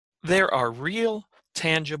There are real,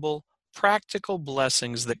 tangible, practical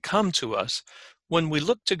blessings that come to us when we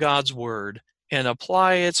look to God's Word and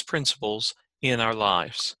apply its principles in our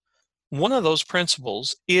lives. One of those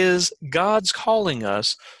principles is God's calling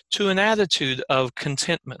us to an attitude of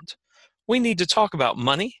contentment. We need to talk about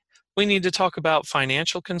money. We need to talk about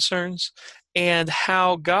financial concerns and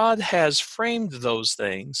how God has framed those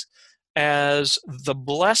things as the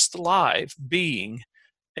blessed life being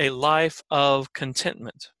a life of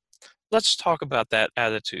contentment. Let's talk about that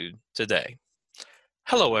attitude today.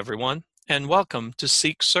 Hello, everyone, and welcome to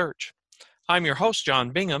Seek Search. I'm your host, John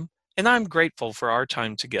Bingham, and I'm grateful for our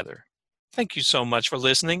time together. Thank you so much for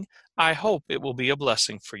listening. I hope it will be a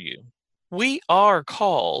blessing for you. We are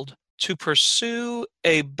called to pursue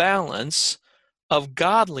a balance of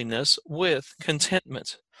godliness with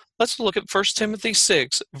contentment. Let's look at 1 Timothy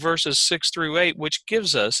 6, verses 6 through 8, which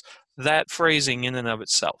gives us that phrasing in and of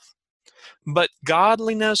itself. But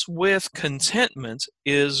godliness with contentment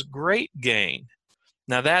is great gain.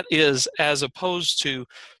 Now, that is as opposed to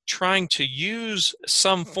trying to use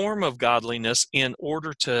some form of godliness in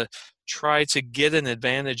order to try to get an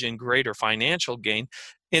advantage in greater financial gain.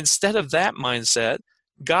 Instead of that mindset,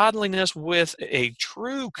 godliness with a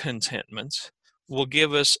true contentment will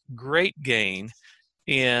give us great gain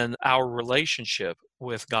in our relationship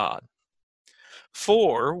with God.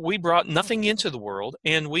 For we brought nothing into the world,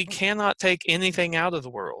 and we cannot take anything out of the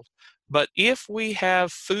world. But if we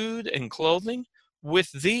have food and clothing,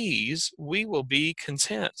 with these we will be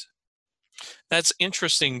content. That's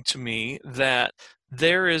interesting to me that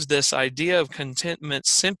there is this idea of contentment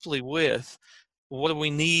simply with what do we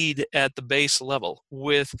need at the base level,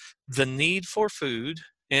 with the need for food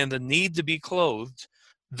and the need to be clothed.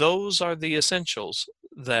 Those are the essentials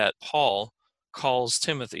that Paul calls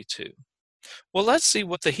Timothy to. Well, let's see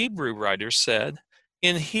what the Hebrew writer said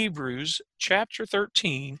in Hebrews chapter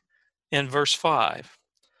 13 and verse 5.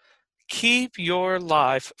 Keep your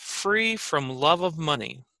life free from love of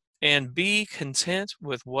money and be content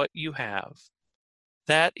with what you have.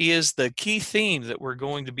 That is the key theme that we're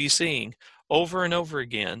going to be seeing over and over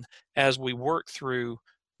again as we work through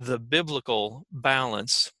the biblical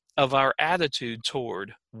balance of our attitude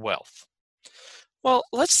toward wealth. Well,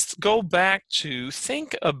 let's go back to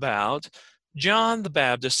think about John the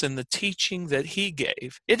Baptist and the teaching that he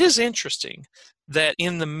gave. It is interesting that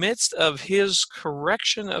in the midst of his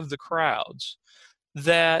correction of the crowds,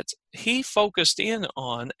 that he focused in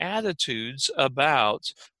on attitudes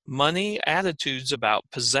about money, attitudes about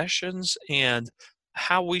possessions, and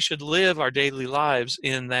how we should live our daily lives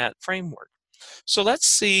in that framework. So let's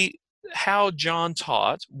see how John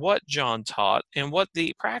taught, what John taught, and what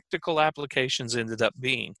the practical applications ended up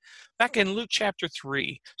being. Back in Luke chapter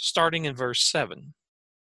 3, starting in verse 7.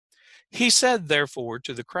 He said, therefore,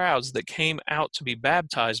 to the crowds that came out to be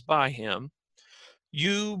baptized by him,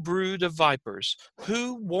 You brood of vipers,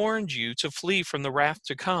 who warned you to flee from the wrath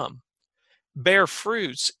to come? Bear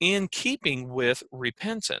fruits in keeping with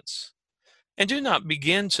repentance. And do not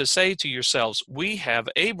begin to say to yourselves, We have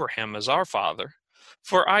Abraham as our father.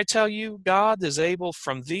 For I tell you, God is able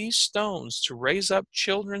from these stones to raise up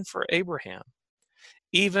children for Abraham.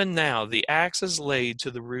 Even now the axe is laid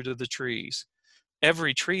to the root of the trees.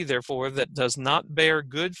 Every tree, therefore, that does not bear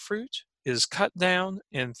good fruit is cut down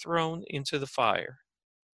and thrown into the fire.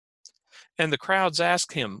 And the crowds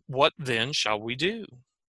asked him, What then shall we do?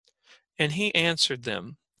 And he answered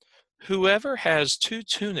them, Whoever has 2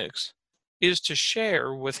 tunics is to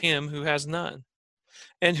share with him who has none,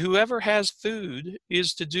 and whoever has food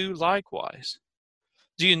is to do likewise.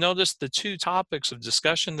 Do you notice the 2 topics of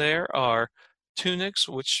discussion there are tunics,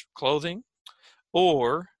 which clothing,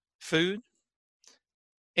 or food,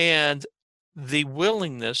 and the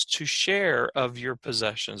willingness to share of your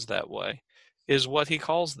possessions that way is what he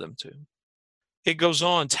calls them to. It goes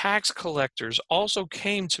on, tax collectors also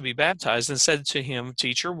came to be baptized and said to him,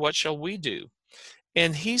 Teacher, what shall we do?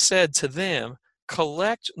 And he said to them,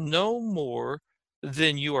 Collect no more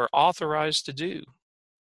than you are authorized to do.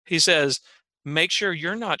 He says, make sure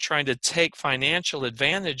you're not trying to take financial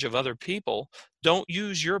advantage of other people. Don't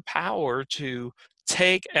use your power to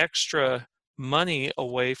take extra money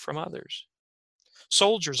away from others.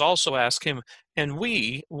 Soldiers also asked him, And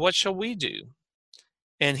we, what shall we do?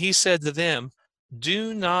 And he said to them,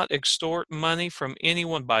 Do not extort money from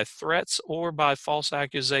anyone by threats or by false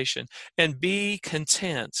accusation, and be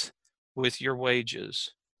content with your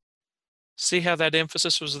wages. See how that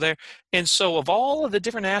emphasis was there? And so of all of the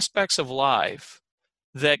different aspects of life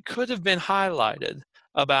that could have been highlighted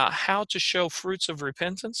about how to show fruits of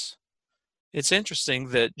repentance, it's interesting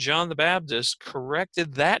that John the Baptist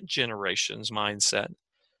corrected that generation's mindset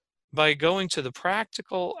by going to the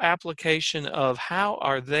practical application of how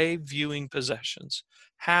are they viewing possessions,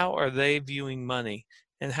 how are they viewing money,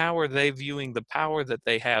 and how are they viewing the power that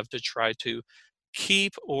they have to try to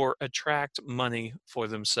keep or attract money for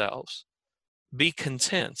themselves. Be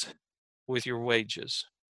content with your wages.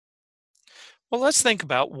 Well, let's think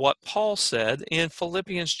about what Paul said in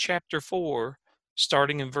Philippians chapter 4,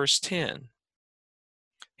 starting in verse 10.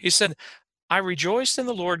 He said, I rejoiced in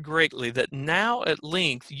the Lord greatly that now at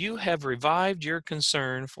length you have revived your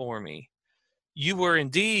concern for me. You were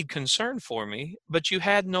indeed concerned for me, but you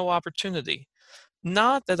had no opportunity.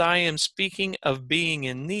 Not that I am speaking of being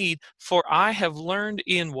in need, for I have learned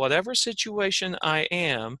in whatever situation I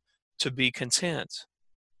am to be content.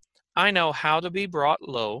 I know how to be brought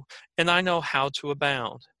low, and I know how to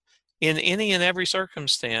abound. In any and every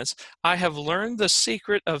circumstance, I have learned the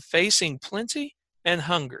secret of facing plenty and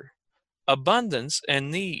hunger, abundance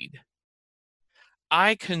and need.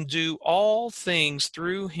 I can do all things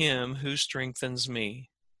through him who strengthens me.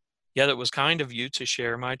 Yet it was kind of you to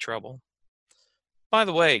share my trouble. By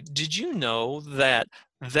the way, did you know that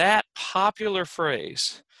that popular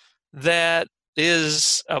phrase that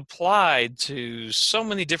is applied to so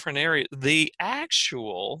many different areas, the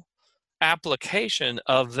actual application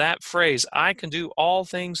of that phrase, I can do all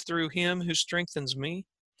things through him who strengthens me,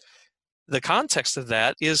 the context of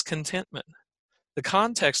that is contentment. The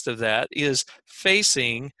context of that is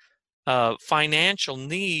facing financial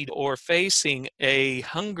need or facing a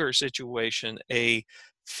hunger situation, a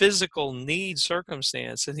physical need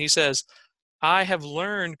circumstance. And he says, I have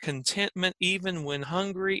learned contentment even when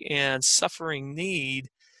hungry and suffering need.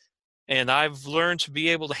 And I've learned to be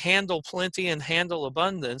able to handle plenty and handle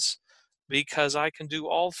abundance because I can do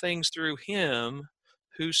all things through him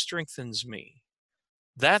who strengthens me.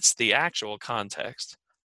 That's the actual context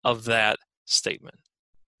of that statement.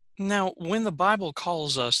 Now, when the Bible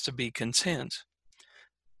calls us to be content,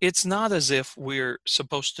 it's not as if we're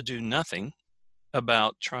supposed to do nothing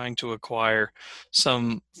about trying to acquire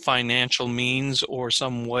some financial means or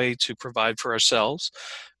some way to provide for ourselves.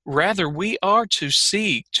 Rather, we are to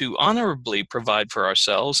seek to honorably provide for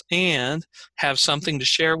ourselves and have something to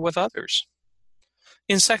share with others.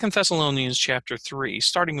 In 2 Thessalonians chapter 3,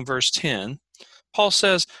 starting in verse 10, Paul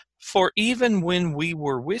says, For even when we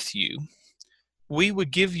were with you, we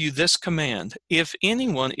would give you this command, if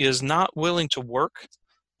anyone is not willing to work,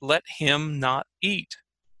 let him not eat.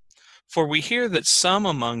 For we hear that some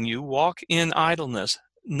among you walk in idleness,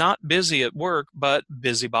 not busy at work, but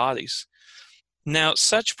busybodies. Now,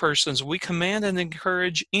 such persons we command and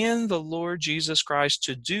encourage in the Lord Jesus Christ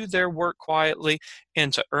to do their work quietly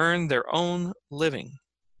and to earn their own living.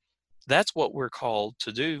 That's what we're called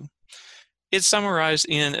to do. It's summarized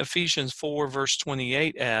in Ephesians 4, verse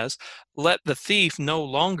 28 as, Let the thief no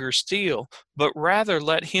longer steal, but rather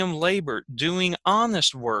let him labor, doing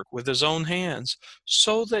honest work with his own hands,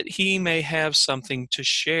 so that he may have something to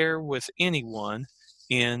share with anyone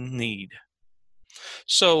in need.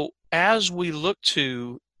 So as we look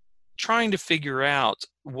to trying to figure out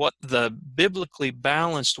what the biblically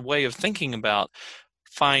balanced way of thinking about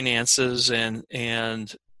finances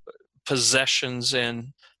and possessions and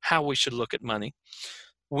how we should look at money,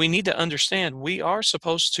 we need to understand we are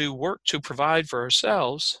supposed to work to provide for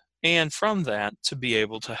ourselves and from that to be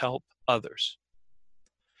able to help others.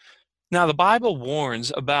 Now, the Bible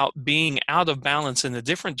warns about being out of balance in a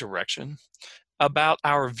different direction, about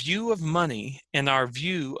our view of money and our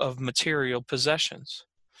view of material possessions.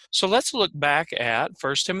 So let's look back at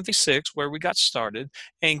 1 Timothy 6, where we got started,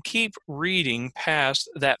 and keep reading past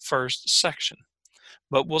that first section.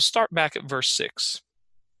 But we'll start back at verse 6.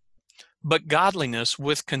 But godliness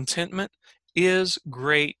with contentment is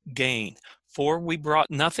great gain, for we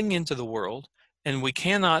brought nothing into the world, and we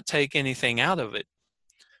cannot take anything out of it.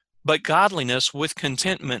 But godliness with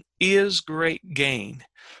contentment is great gain,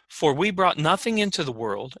 for we brought nothing into the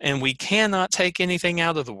world, and we cannot take anything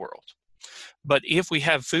out of the world. But if we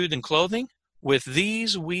have food and clothing, with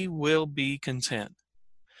these we will be content.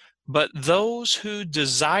 But those who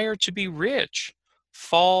desire to be rich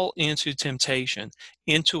fall into temptation,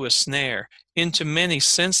 into a snare, into many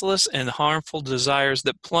senseless and harmful desires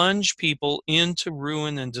that plunge people into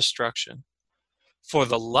ruin and destruction. For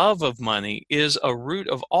the love of money is a root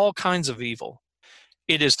of all kinds of evil.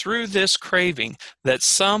 It is through this craving that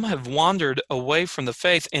some have wandered away from the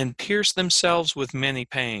faith and pierced themselves with many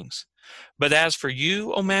pangs. But as for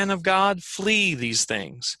you, O man of God, flee these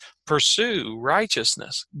things. Pursue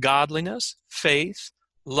righteousness, godliness, faith,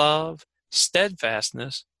 love,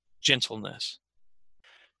 steadfastness, gentleness.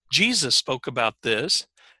 Jesus spoke about this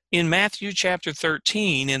in Matthew chapter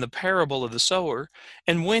 13 in the parable of the sower,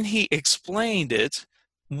 and when he explained it,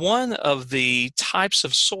 One of the types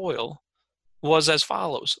of soil was as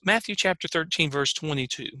follows. Matthew chapter 13, verse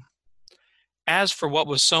 22. As for what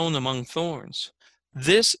was sown among thorns,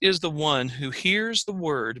 this is the one who hears the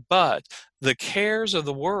word, but the cares of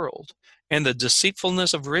the world and the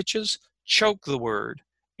deceitfulness of riches choke the word,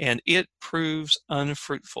 and it proves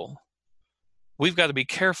unfruitful. We've got to be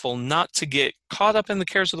careful not to get caught up in the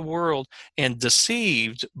cares of the world and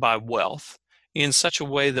deceived by wealth in such a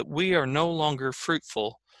way that we are no longer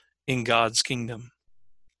fruitful in God's kingdom.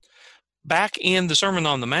 Back in the Sermon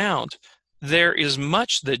on the Mount, there is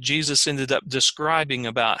much that Jesus ended up describing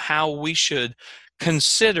about how we should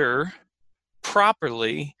consider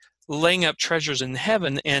properly laying up treasures in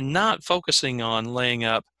heaven and not focusing on laying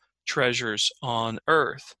up treasures on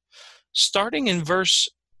earth. Starting in verse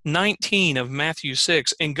 19 of Matthew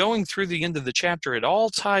 6 and going through the end of the chapter, it all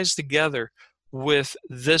ties together with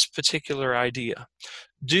this particular idea.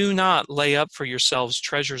 Do not lay up for yourselves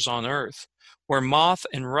treasures on earth, where moth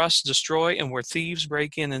and rust destroy and where thieves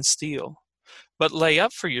break in and steal. But lay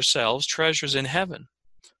up for yourselves treasures in heaven,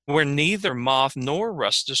 where neither moth nor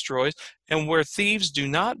rust destroys and where thieves do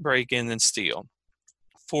not break in and steal.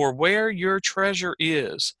 For where your treasure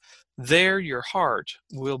is, there your heart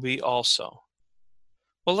will be also.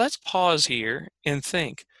 Well, let's pause here and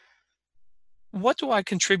think, what do I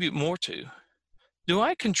contribute more to? Do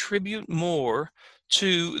I contribute more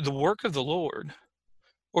to the work of the Lord?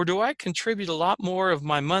 Or do I contribute a lot more of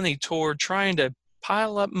my money toward trying to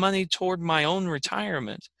pile up money toward my own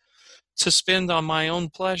retirement to spend on my own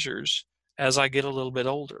pleasures as I get a little bit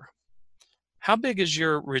older? How big is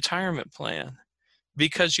your retirement plan?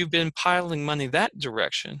 Because you've been piling money that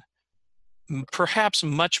direction, perhaps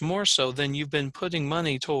much more so than you've been putting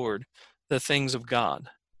money toward the things of God.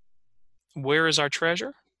 Where is our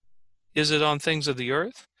treasure? Is it on things of the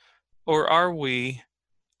earth? Or are we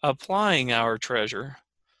applying our treasure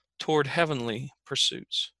toward heavenly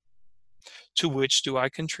pursuits? To which do I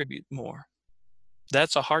contribute more?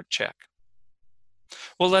 That's a heart check.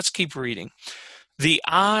 Well, let's keep reading. The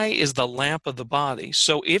eye is the lamp of the body.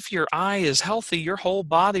 So if your eye is healthy, your whole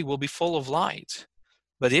body will be full of light.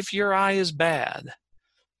 But if your eye is bad,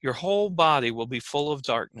 your whole body will be full of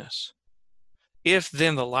darkness. If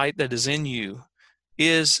then the light that is in you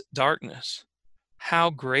is darkness, how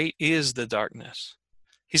great is the darkness?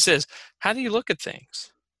 He says, how do you look at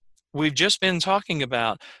things? We've just been talking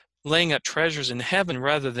about laying up treasures in heaven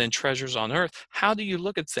rather than treasures on earth. How do you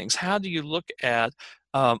look at things? How do you look at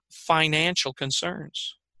financial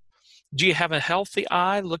concerns? Do you have a healthy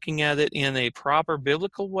eye looking at it in a proper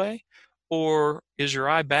biblical way? Or is your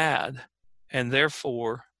eye bad and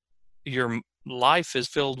therefore your life is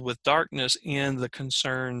filled with darkness in the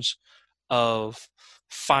concerns of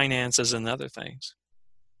finances and other things?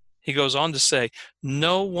 He goes on to say,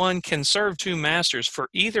 no one can serve two masters, for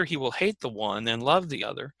either he will hate the one and love the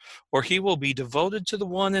other, or he will be devoted to the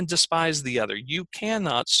one and despise the other. You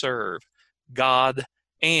cannot serve God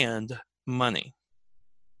and money.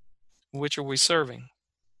 Which are we serving?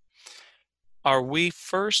 Are we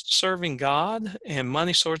first serving God and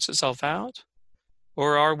money sorts itself out?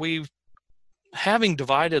 Or are we having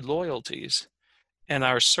divided loyalties and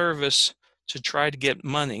our service to try to get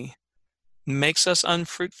money makes us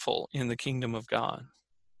unfruitful in the kingdom of God?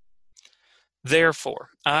 Therefore,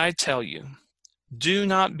 I tell you, do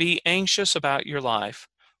not be anxious about your life,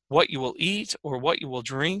 what you will eat or what you will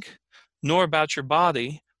drink, nor about your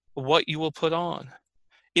body, what you will put on.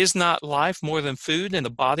 Is not life more than food and the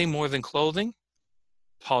body more than clothing?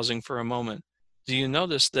 Pausing for a moment. Do you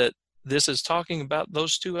notice that this is talking about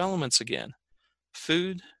those two elements again,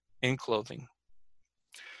 food and clothing?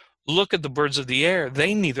 Look at the birds of the air.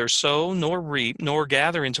 They neither sow nor reap nor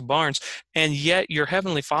gather into barns, and yet your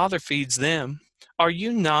heavenly Father feeds them. Are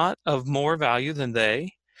you not of more value than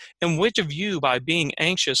they? And which of you, by being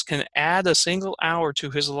anxious, can add a single hour to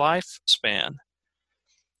his lifespan?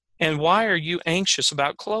 And why are you anxious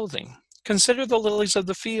about clothing? Consider the lilies of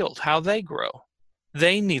the field, how they grow.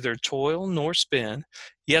 They neither toil nor spin.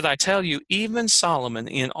 Yet I tell you, even Solomon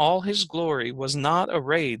in all his glory was not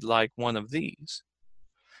arrayed like one of these.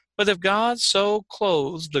 But if God so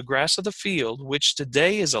clothes the grass of the field, which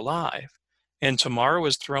today is alive, and tomorrow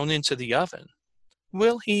is thrown into the oven,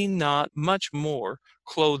 will he not much more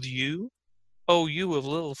clothe you, O you of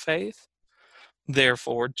little faith?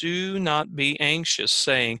 Therefore do not be anxious,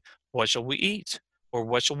 saying, what shall we eat? Or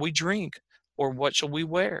what shall we drink? Or what shall we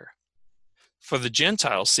wear? For the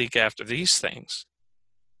Gentiles seek after these things,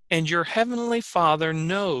 and your heavenly Father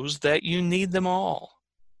knows that you need them all.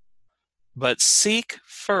 But seek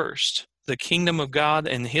first the kingdom of God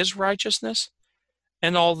and his righteousness,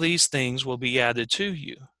 and all these things will be added to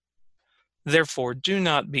you. Therefore, do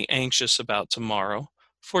not be anxious about tomorrow,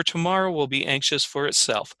 for tomorrow will be anxious for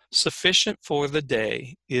itself. Sufficient for the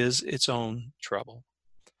day is its own trouble.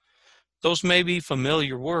 Those may be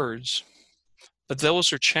familiar words, but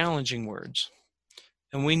those are challenging words.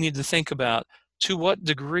 And we need to think about, to what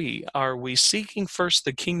degree are we seeking first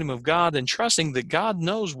the kingdom of God and trusting that God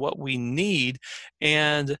knows what we need,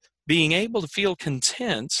 and being able to feel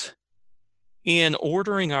content in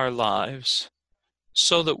ordering our lives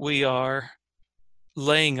so that we are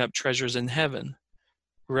laying up treasures in heaven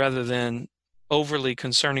rather than overly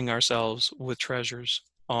concerning ourselves with treasures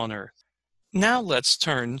on earth. Now let's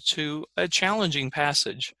turn to a challenging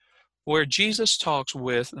passage where Jesus talks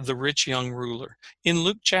with the rich young ruler in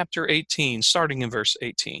Luke chapter 18, starting in verse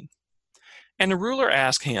 18. And the ruler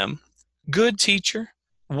asked him, "Good teacher,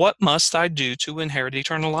 what must I do to inherit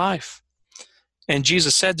eternal life?" And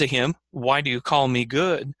Jesus said to him, "Why do you call me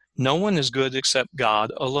good? No one is good except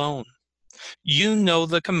God alone. You know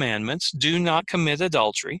the commandments: do not commit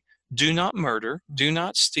adultery, do not murder, do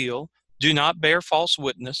not steal, do not bear false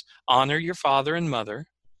witness, honor your father and mother."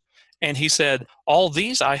 And he said, "All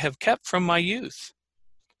these I have kept from my youth."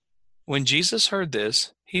 When Jesus heard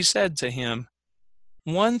this, he said to him,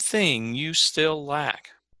 "One thing you still lack.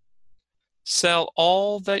 Sell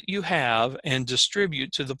all that you have and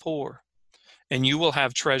distribute to the poor, and you will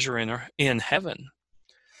have treasure in heaven.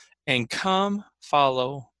 And come,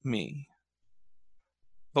 follow me."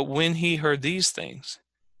 But when he heard these things,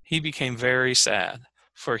 he became very sad,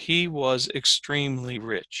 for he was extremely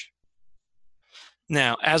rich.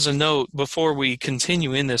 Now, as a note, before we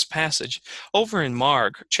continue in this passage, over in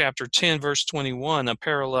Mark chapter 10, verse 21, a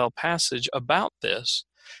parallel passage about this,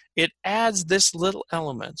 it adds this little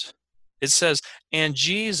element. It says, "And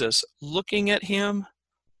Jesus, looking at him,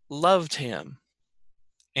 loved him,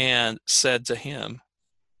 and said to him,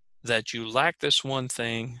 that you lack this one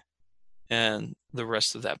thing," and the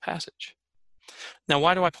rest of that passage. Now,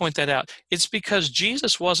 why do I point that out? It's because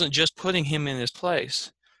Jesus wasn't just putting him in his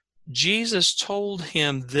place. Jesus told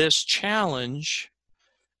him this challenge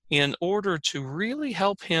in order to really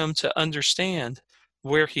help him to understand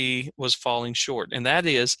where he was falling short. And that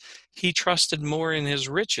is, he trusted more in his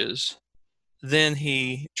riches than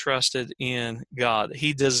he trusted in God.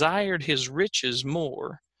 He desired his riches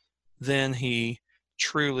more than he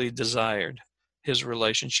truly desired his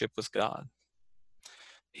relationship with God.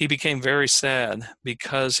 He became very sad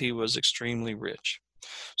because he was extremely rich.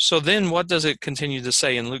 So then what does it continue to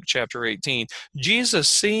say in Luke chapter 18? Jesus,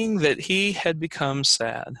 seeing that he had become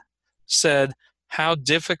sad, said, "How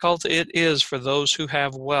difficult it is for those who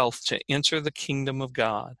have wealth to enter the kingdom of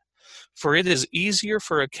God. For it is easier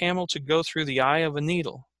for a camel to go through the eye of a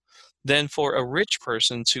needle than for a rich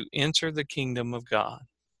person to enter the kingdom of God."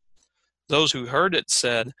 Those who heard it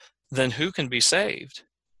said, "Then who can be saved?"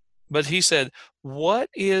 But he said, "What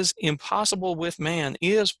is impossible with man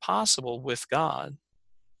is possible with God."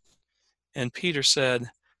 And Peter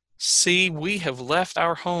said, "See, we have left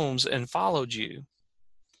our homes and followed you."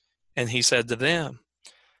 And he said to them,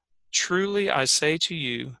 "Truly I say to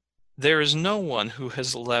you, there is no one who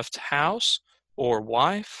has left house or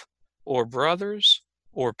wife or brothers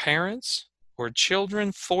or parents or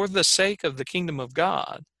children for the sake of the kingdom of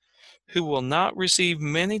God, who will not receive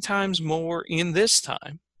many times more in this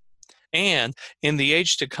time, and in the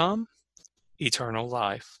age to come, eternal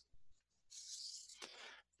life."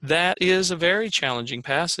 That is a very challenging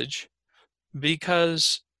passage,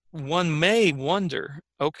 because one may wonder,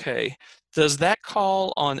 okay, does that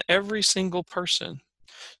call on every single person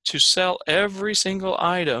to sell every single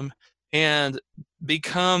item and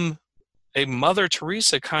become a Mother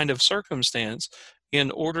Teresa kind of circumstance in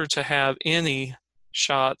order to have any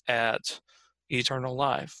shot at eternal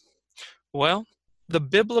life? Well, the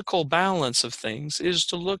biblical balance of things is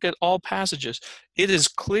to look at all passages. It is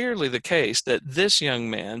clearly the case that this young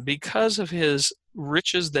man, because of his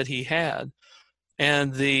riches that he had,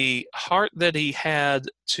 and the heart that he had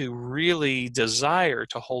to really desire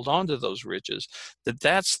to hold on to those riches,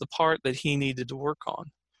 that's the part that he needed to work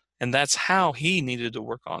on. And that's how he needed to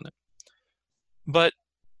work on it. But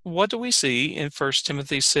what do we see in 1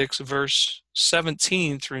 Timothy 6, verse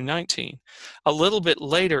 17 through 19? A little bit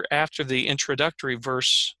later, after the introductory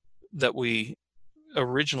verse that we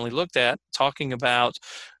originally looked at, talking about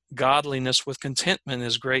godliness with contentment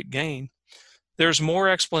is great gain, there's more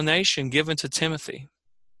explanation given to Timothy.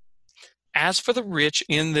 "As for the rich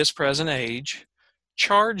in this present age,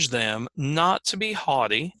 charge them not to be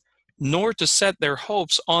haughty, nor to set their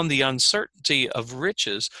hopes on the uncertainty of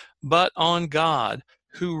riches, but on God,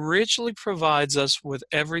 who richly provides us with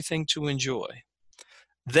everything to enjoy.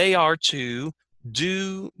 They are to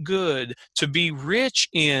do good, to be rich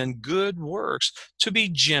in good works, to be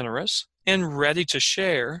generous and ready to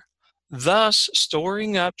share, thus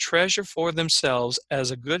storing up treasure for themselves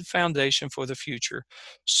as a good foundation for the future,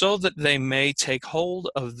 so that they may take hold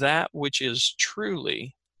of that which is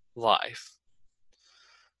truly life.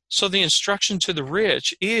 So the instruction to the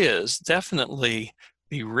rich is definitely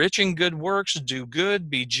be rich in good works, do good,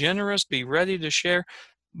 be generous, be ready to share.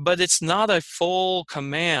 But it's not a full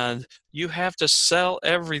command. You have to sell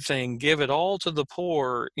everything, give it all to the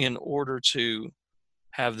poor in order to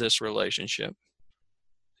have this relationship.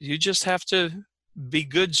 You just have to be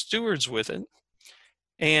good stewards with it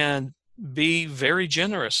and be very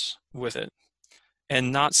generous with it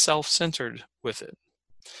and not self-centered with it.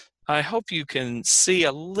 I hope you can see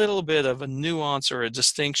a little bit of a nuance or a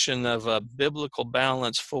distinction of a biblical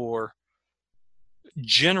balance for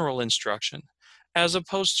general instruction, as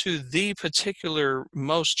opposed to the particular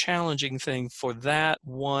most challenging thing for that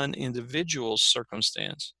one individual's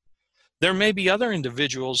circumstance. There may be other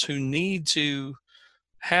individuals who need to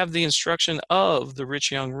have the instruction of the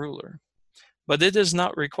rich young ruler, but it does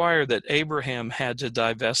not require that Abraham had to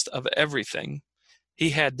divest of everything.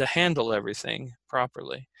 He had to handle everything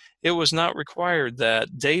properly. It was not required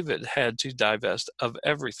that David had to divest of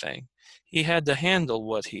everything. He had to handle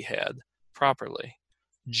what he had properly.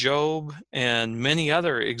 Job and many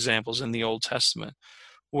other examples in the Old Testament,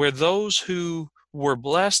 where those who were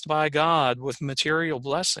blessed by God with material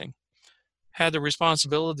blessing had the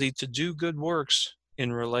responsibility to do good works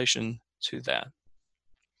in relation to that.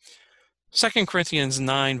 2 Corinthians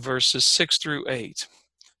 9 verses 6 through 8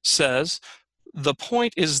 says, "The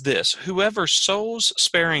point is this, whoever sows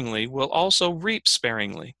sparingly will also reap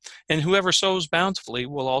sparingly, and whoever sows bountifully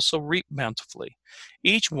will also reap bountifully.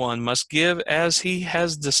 Each one must give as he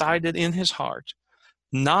has decided in his heart,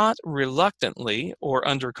 not reluctantly or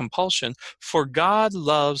under compulsion, for God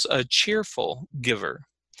loves a cheerful giver.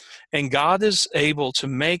 And God is able to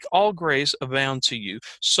make all grace abound to you,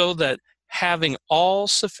 so that having all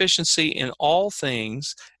sufficiency in all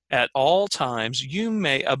things at all times, you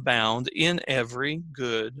may abound in every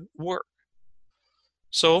good work."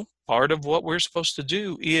 So part of what we're supposed to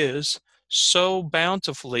do is sow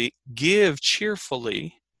bountifully, give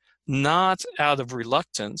cheerfully, not out of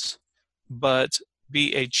reluctance, but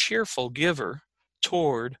be a cheerful giver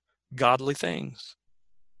toward godly things.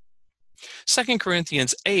 2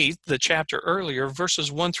 Corinthians 8, the chapter earlier,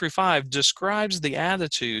 verses 1 through 5, describes the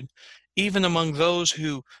attitude even among those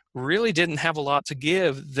who really didn't have a lot to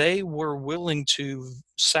give. They were willing to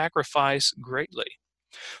sacrifice greatly.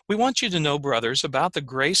 We want you to know, brothers, about the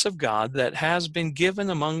grace of God that has been given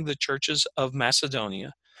among the churches of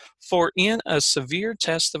Macedonia. For in a severe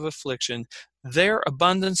test of affliction, their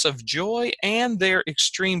abundance of joy and their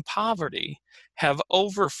extreme poverty have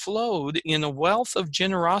overflowed in a wealth of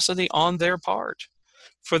generosity on their part.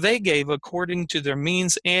 For they gave according to their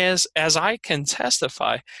means, as I can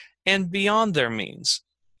testify, and beyond their means,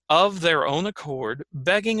 of their own accord,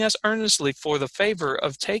 begging us earnestly for the favor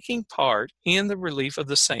of taking part in the relief of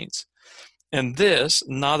the saints. And this,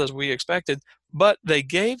 not as we expected, but they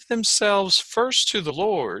gave themselves first to the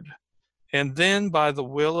Lord, and then by the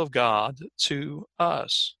will of God to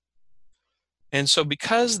us. And so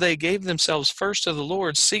because they gave themselves first to the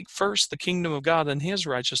Lord, seek first the kingdom of God and his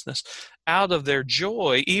righteousness, out of their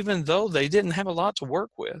joy, even though they didn't have a lot to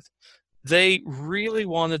work with, they really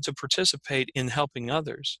wanted to participate in helping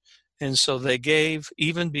others. And so they gave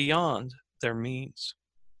even beyond their means.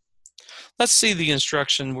 Let's see the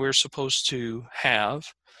instruction we're supposed to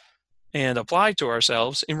have and apply to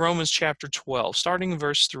ourselves in Romans chapter 12, starting in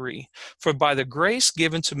verse 3. "For by the grace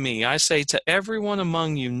given to me, I say to everyone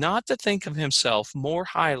among you not to think of himself more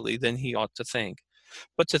highly than he ought to think,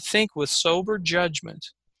 but to think with sober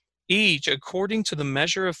judgment, each according to the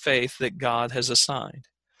measure of faith that God has assigned.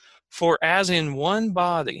 For as in one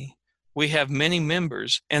body we have many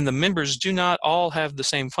members, and the members do not all have the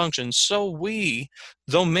same function, so we,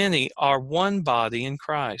 though many, are one body in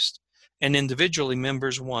Christ, and individually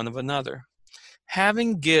members one of another.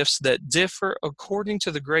 Having gifts that differ according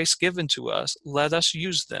to the grace given to us, let us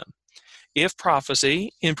use them. If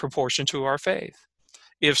prophecy, in proportion to our faith.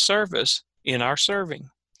 If service, in our serving.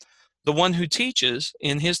 The one who teaches,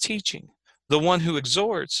 in his teaching. The one who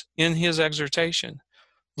exhorts, in his exhortation.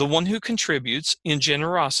 The one who contributes, in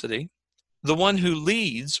generosity. The one who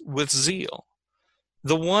leads, with zeal.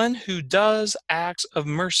 The one who does acts of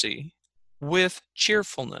mercy, with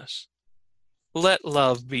cheerfulness. Let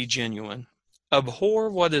love be genuine. Abhor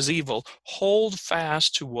what is evil. Hold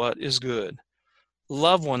fast to what is good.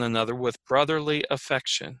 Love one another with brotherly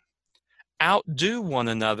affection. Outdo one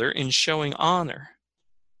another in showing honor.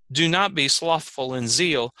 Do not be slothful in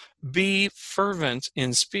zeal. Be fervent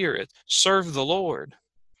in spirit. Serve the Lord.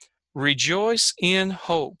 Rejoice in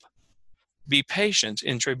hope. Be patient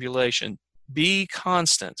in tribulation. Be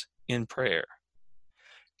constant in prayer.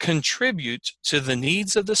 Contribute to the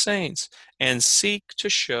needs of the saints and seek to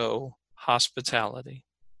show hospitality.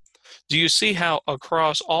 Do you see how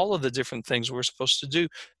across all of the different things we're supposed to do,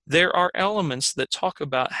 there are elements that talk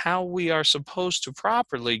about how we are supposed to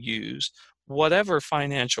properly use whatever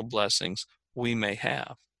financial blessings we may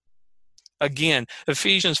have? Again,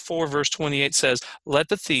 Ephesians 4 verse 28 says, "Let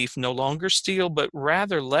the thief no longer steal, but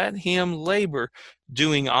rather let him labor,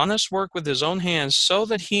 doing honest work with his own hands, so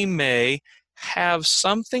that he may have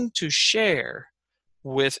something to share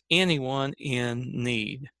with anyone in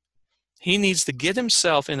need." He needs to get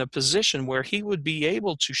himself in a position where he would be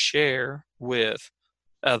able to share with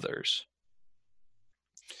others.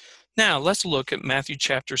 Now, let's look at Matthew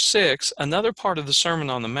chapter 6, another part of the Sermon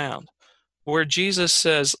on the Mount, where Jesus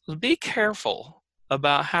says, be careful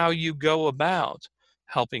about how you go about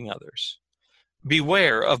helping others.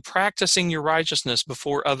 Beware of practicing your righteousness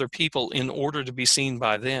before other people in order to be seen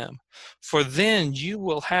by them, for then you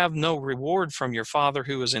will have no reward from your Father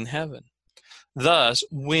who is in heaven. Thus,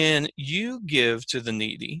 when you give to the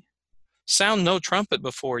needy, sound no trumpet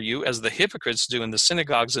before you, as the hypocrites do in the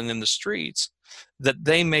synagogues and in the streets, that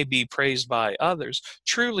they may be praised by others.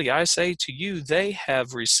 Truly, I say to you, they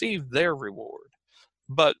have received their reward.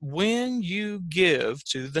 But when you give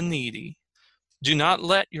to the needy, do not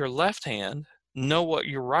let your left hand know what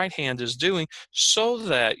your right hand is doing, so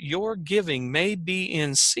that your giving may be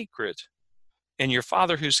in secret, and your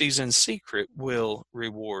Father who sees in secret will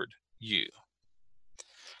reward you.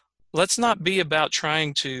 Let's not be about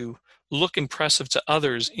trying to look impressive to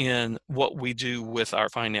others in what we do with our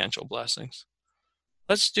financial blessings.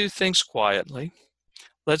 Let's do things quietly.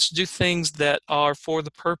 Let's do things that are for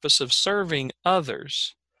the purpose of serving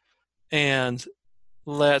others, and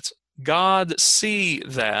let God see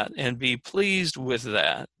that and be pleased with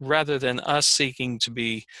that, rather than us seeking to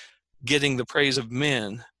be getting the praise of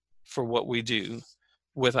men for what we do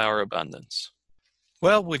with our abundance.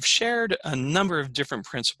 Well, we've shared a number of different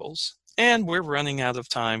principles, and we're running out of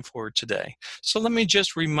time for today. So let me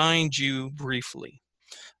just remind you briefly.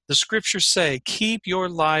 The scriptures say, keep your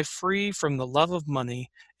life free from the love of money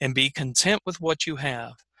and be content with what you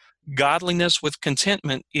have. Godliness with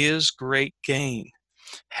contentment is great gain.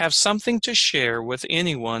 Have something to share with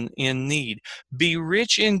anyone in need. Be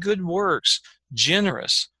rich in good works,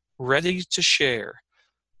 generous, ready to share.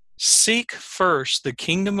 Seek first the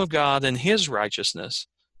kingdom of God and His righteousness,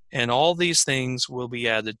 and all these things will be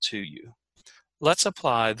added to you. Let's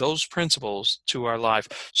apply those principles to our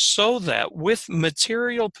life so that with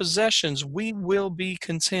material possessions we will be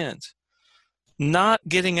content. Not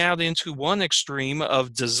getting out into one extreme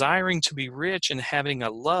of desiring to be rich and having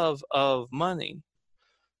a love of money,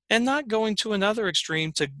 and not going to another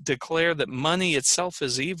extreme to declare that money itself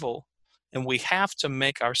is evil and we have to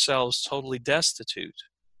make ourselves totally destitute.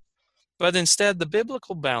 But instead, the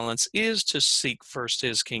biblical balance is to seek first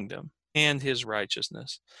His kingdom and His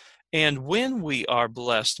righteousness. And when we are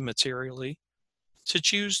blessed materially, to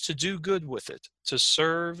choose to do good with it, to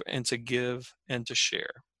serve and to give and to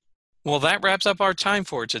share. Well, that wraps up our time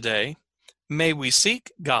for today. May we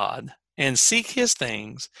seek God and seek His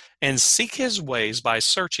things and seek His ways by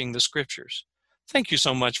searching the Scriptures. Thank you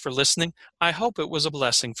so much for listening. I hope it was a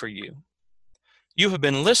blessing for you. You have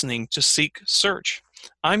been listening to Seek Search.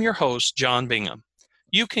 I'm your host, John Bingham.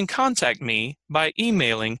 You can contact me by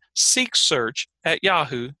emailing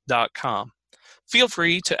seeksearch@yahoo.com. Feel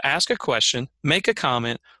free to ask a question, make a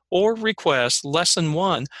comment, or request Lesson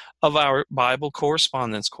 1 of our Bible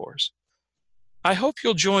Correspondence course. I hope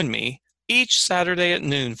you'll join me each Saturday at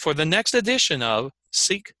noon for the next edition of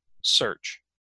Seek Search.